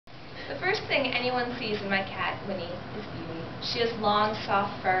first thing anyone sees in my cat, Winnie, is beauty. She has long,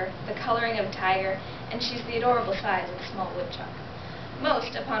 soft fur, the coloring of a tiger, and she's the adorable size of a small woodchuck.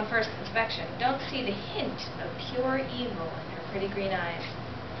 Most, upon first inspection, don't see the hint of pure evil in her pretty green eyes.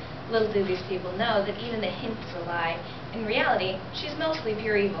 Little do these people know that even the hint is a lie. In reality, she's mostly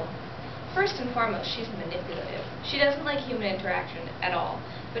pure evil. First and foremost, she's manipulative. She doesn't like human interaction at all,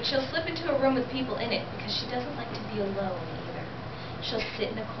 but she'll slip into a room with people in it because she doesn't like to be alone either. She'll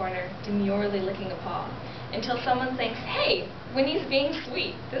sit in a corner, demurely licking a paw, until someone thinks, hey, Winnie's being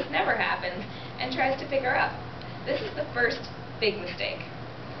sweet, this never happens, and tries to pick her up. This is the first big mistake.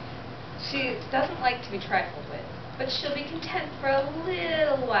 She doesn't like to be trifled with, but she'll be content for a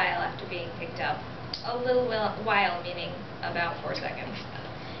little while after being picked up. A little while meaning about 4 seconds.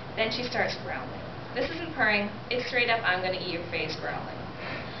 Then she starts growling. This isn't purring, it's straight up I'm going to eat your face growling.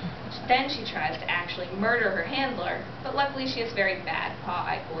 Then she tries to actually murder her handler, but luckily she has very bad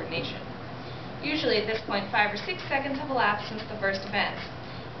paw-eye coordination. Usually at this point 5 or 6 seconds have elapsed since the first event,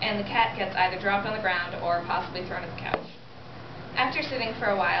 and the cat gets either dropped on the ground or possibly thrown at the couch. After sitting for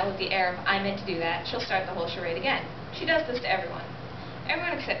a while with the air of I meant to do that, she'll start the whole charade again. She does this to everyone.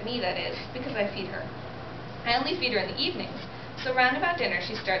 Everyone except me, that is, because I feed her. I only feed her in the evenings, so round about dinner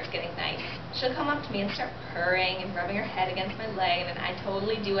she starts getting nice. She'll come up to me and start purring and rubbing her head against my leg and I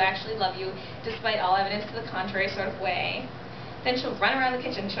totally do actually love you, despite all evidence to the contrary sort of way. Then she'll run around the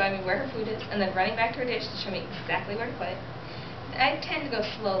kitchen showing me where her food is, and then running back to her dish to show me exactly where to put it. I tend to go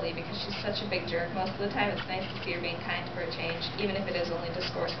slowly because she's such a big jerk. Most of the time it's nice to see her being kind for a change, even if it is only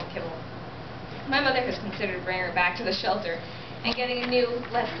discourseful kibble. My mother has considered bringing her back to the shelter and getting a new,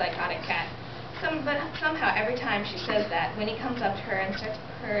 less psychotic cat. But somehow every time she says that, Winnie comes up to her and starts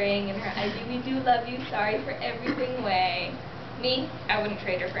purring in her I really do love you, sorry for everything way. Me, I wouldn't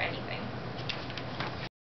trade her for anything.